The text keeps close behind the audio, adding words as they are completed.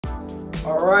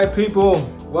All right, people,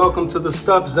 welcome to the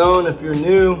Stuff Zone. If you're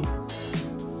new,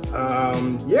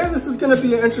 yeah, this is gonna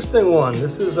be an interesting one.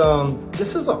 This is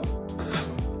a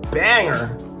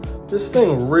banger. This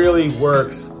thing really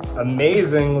works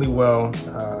amazingly well.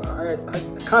 I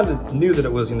kind of knew that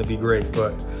it was gonna be great,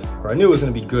 or I knew it was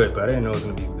gonna be good, but I didn't know it was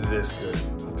gonna be this good,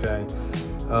 okay?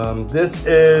 This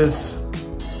is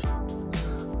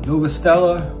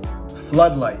Novostella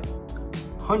Floodlight,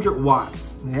 100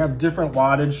 watts. They have different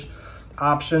wattage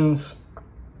options.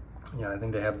 Yeah, I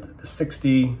think they have the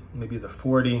 60, maybe the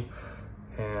 40.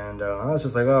 And I was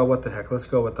just like, oh, what the heck? Let's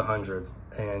go with the 100.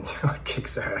 And you know, it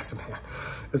kicks ass, man.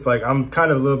 It's like, I'm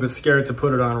kind of a little bit scared to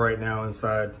put it on right now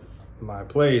inside my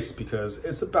place because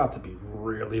it's about to be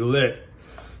really lit.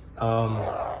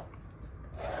 Let's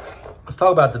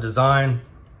talk about the design.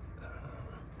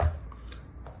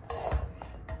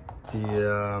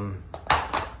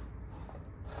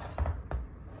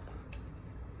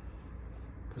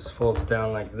 This folds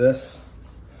down like this,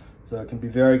 so it can be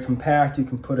very compact. You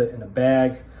can put it in a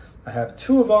bag. I have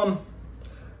 2 of them,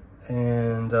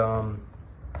 and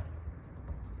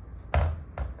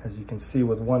as you can see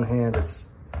with one hand, it's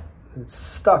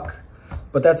stuck,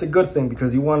 but that's a good thing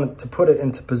because you want to put it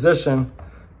into position,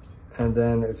 and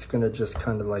then it's gonna just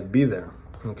kind of like be there.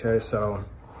 Okay, so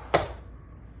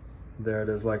there it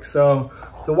is, like so.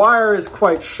 The wire is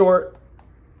quite short.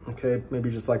 Okay, maybe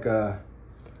just like a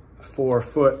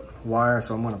 4-foot wire,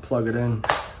 so I'm going to plug it in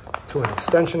to an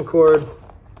extension cord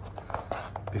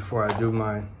before I do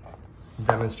my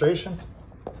demonstration.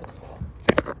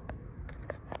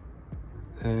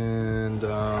 And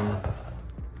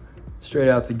straight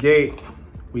out the gate,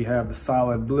 we have the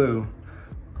solid blue.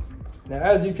 Now,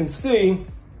 as you can see,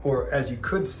 or as you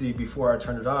could see before I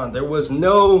turned it on, there was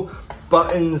no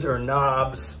buttons or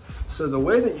knobs. So the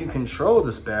way that you control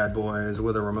this bad boy is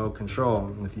with a remote control.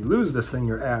 And if you lose this thing,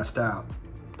 you're assed out,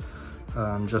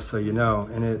 just so you know.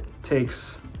 And it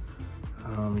takes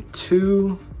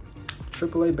 2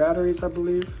 AAA batteries, I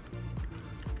believe.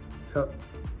 Yep,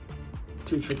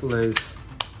 2 AAAs.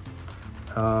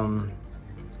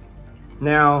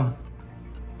 Now,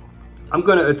 I'm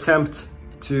gonna attempt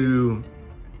to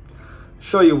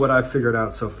show you what I've figured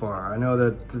out so far. I know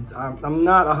that I'm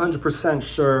not 100%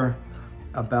 sure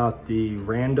about the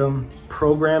random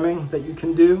programming that you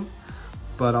can do,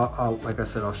 but I'll like I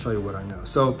said, I'll show you what I know.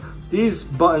 So these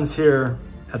buttons here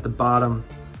at the bottom,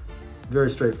 very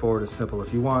straightforward and simple.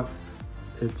 If you want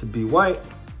it to be white,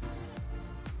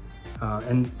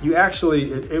 and you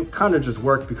actually, it kind of just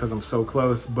worked because I'm so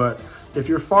close, but if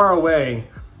you're far away,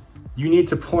 you need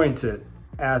to point it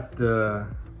at the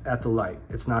light.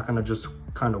 It's not gonna just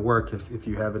kind of work if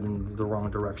you have it in the wrong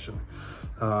direction.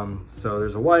 So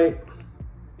there's a white,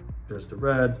 there's the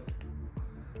red,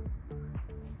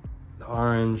 the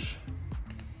orange,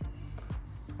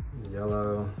 the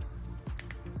yellow,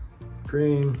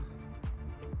 green,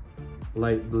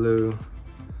 light blue,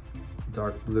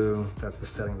 dark blue, that's the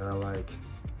setting that I like,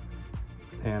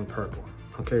 and purple.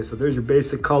 Okay, so there's your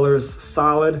basic colors,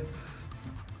 solid.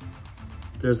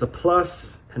 There's a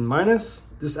plus and minus.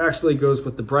 This actually goes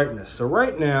with the brightness. So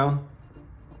right now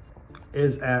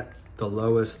is at the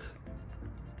lowest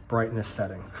brightness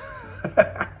setting.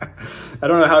 I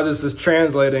don't know how this is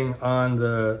translating on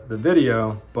the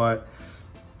video, but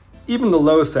even the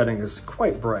low setting is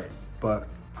quite bright, but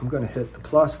I'm gonna hit the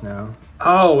plus now.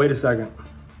 Oh, wait a second,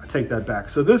 I take that back.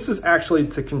 So this is actually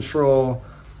to control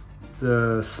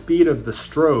the speed of the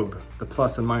strobe, the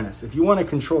plus and minus. If you wanna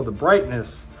control the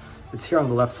brightness, it's here on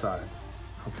the left side,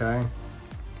 okay?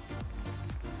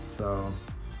 So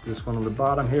this one on the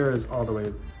bottom here is all the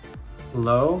way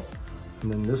low,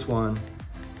 and then this one,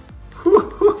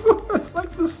 it's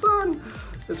like the sun.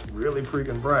 It's really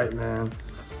freaking bright, man.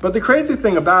 But the crazy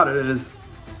thing about it is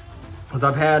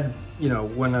I've had, you know,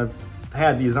 when I've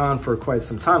had these on for quite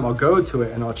some time, I'll go to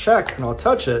it and I'll check and I'll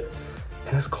touch it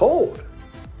and it's cold,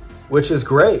 which is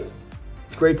great.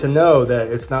 It's great to know that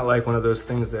it's not like one of those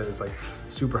things that is like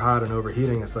super hot and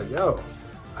overheating. It's like, yo,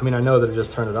 I mean, I know that I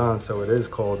just turned it on, so it is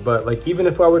cold, but like, even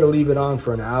if I were to leave it on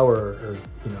for an hour or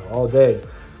you know, all day,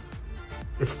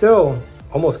 it still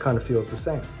almost kind of feels the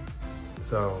same.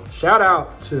 So shout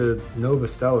out to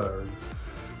Novostella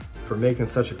for making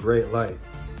such a great light.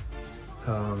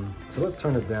 So let's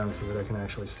turn it down so that I can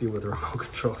actually see what the remote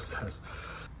control says.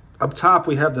 Up top,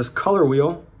 we have this color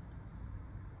wheel,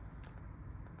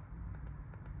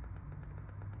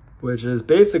 which is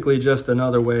basically just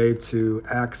another way to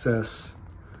access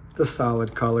the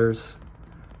solid colors.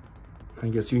 I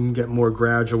guess you can get more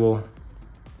gradual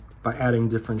by adding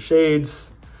different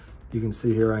shades. You can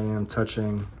see here I am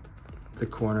touching the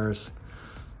corners.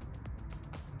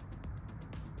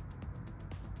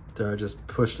 there. I just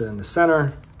pushed it in the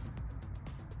center.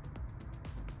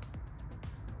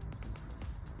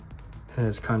 And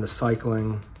it's kind of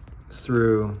cycling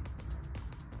through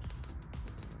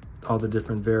all the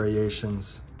different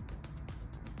variations.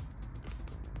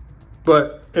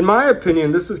 But in my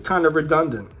opinion, this is kind of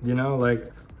redundant, you know, like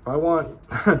if I want,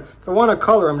 if I want a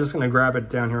color, I'm just gonna grab it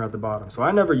down here at the bottom. So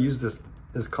I never use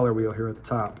this color wheel here at the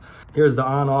top. Here's the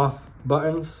on off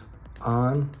buttons,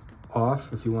 on,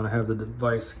 off, if you wanna have the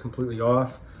device completely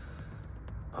off,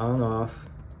 on, off.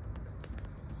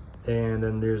 And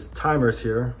then there's timers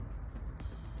here.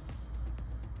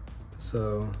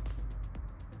 So,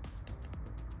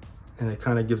 and it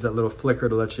kind of gives that little flicker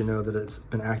to let you know that it's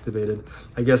been activated.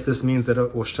 I guess this means that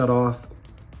it will shut off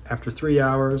after 3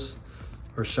 hours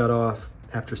or shut off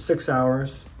after 6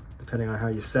 hours, depending on how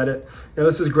you set it. Now,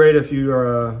 this is great if you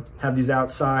are, have these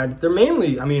outside. They're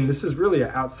mainly, I mean, this is really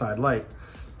an outside light.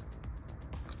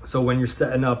 So when you're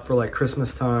setting up for like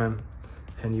Christmas time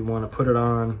and you want to put it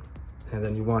on and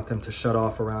then you want them to shut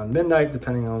off around midnight,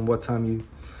 depending on what time you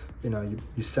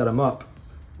set them up.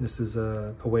 This is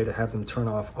a way to have them turn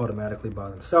off automatically by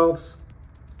themselves.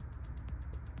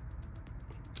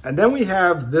 And then we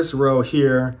have this row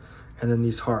here and then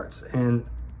these hearts. And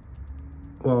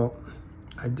well,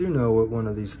 I do know what one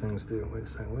of these things do. Wait a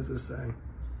second, what does this say?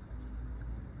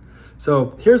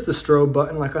 So here's the strobe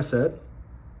button, like I said.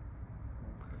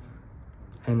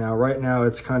 And now right now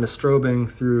it's kind of strobing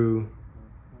through,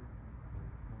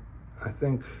 I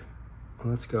think, well,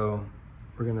 let's go.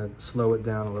 We're gonna slow it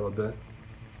down a little bit.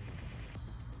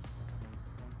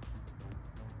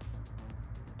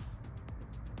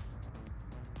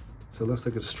 So it looks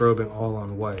like it's strobing all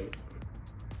on white.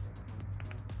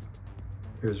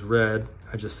 Here's red,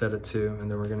 I just set it to, and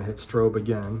then we're gonna hit strobe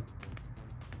again.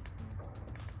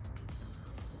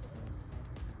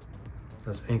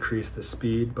 Let's increase the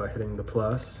speed by hitting the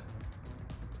plus.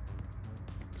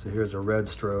 So here's a red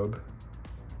strobe.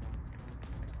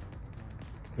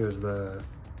 Here's the,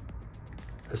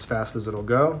 as fast as it'll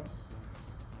go.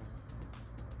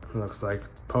 It looks like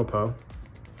Popo.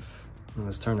 And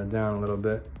let's turn it down a little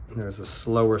bit. There's a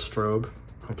slower strobe.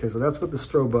 Okay, so that's what the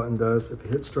strobe button does. If you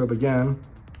hit strobe again,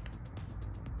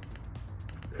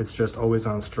 it's just always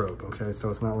on strobe, okay? So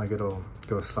it's not like it'll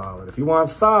go solid. If you want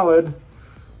solid,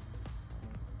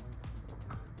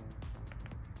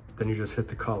 then you just hit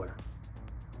the color,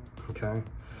 okay?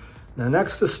 Now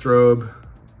next to strobe,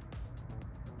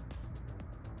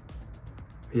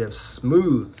 we have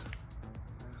smooth.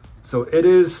 So it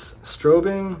is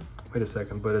strobing, wait a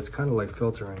second, but it's kind of like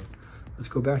filtering. Let's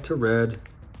go back to red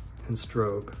and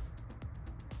strobe.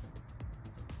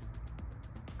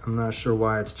 I'm not sure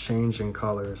why it's changing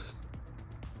colors.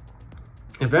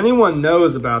 If anyone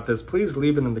knows about this, please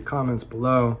leave it in the comments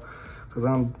below, because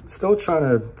I'm still trying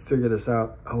to figure this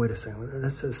out. Oh, wait a second,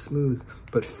 that says smooth,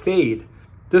 but fade.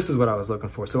 This is what I was looking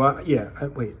for. So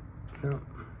wait, no.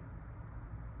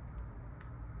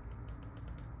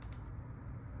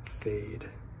 Fade.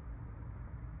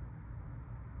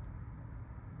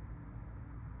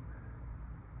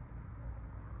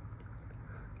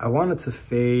 I want it to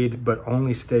fade, but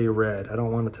only stay red. I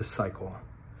don't want it to cycle.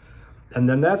 And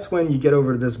then that's when you get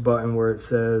over to this button where it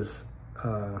says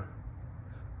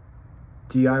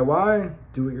DIY,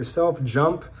 do it yourself,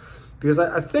 jump. Because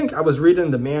I think I was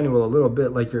reading the manual a little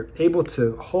bit, like you're able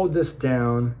to hold this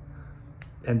down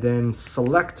and then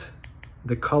select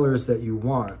the colors that you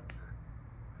want.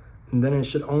 And then it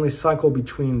should only cycle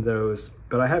between those,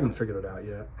 but I haven't figured it out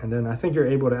yet. And then I think you're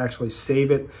able to actually save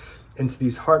it into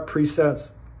these heart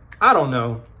presets. I don't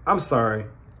know, I'm sorry.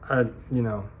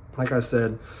 Like I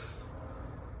said,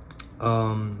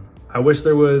 I wish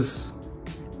there was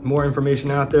more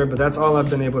information out there, but that's all I've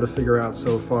been able to figure out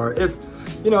so far. If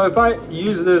I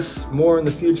use this more in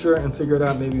the future and figure it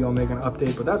out, maybe I'll make an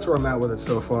update, but that's where I'm at with it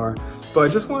so far. But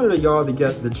I just wanted y'all to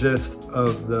get the gist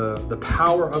of the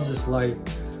power of this light,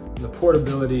 the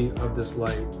portability of this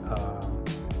light,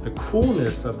 the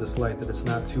coolness of this light, that it's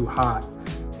not too hot.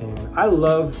 And I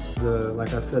love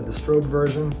like I said, the strobe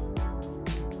version.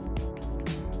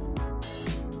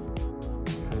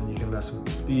 And you can mess with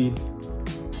the speed,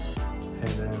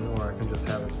 or I can just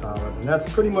have it solid. And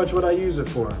that's pretty much what I use it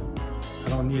for. I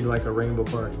don't need like a rainbow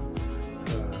party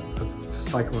of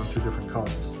cycling through different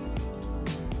colors.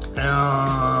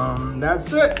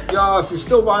 That's it, y'all. If you're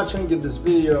still watching, give this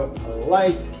video a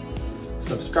like,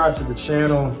 subscribe to the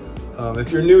channel.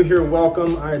 If you're new here,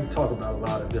 welcome. I talk about a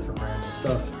lot of different random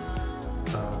stuff.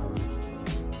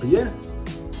 But yeah,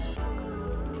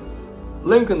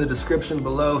 link in the description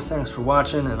below. Thanks for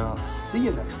watching, and I'll see you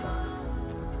next time.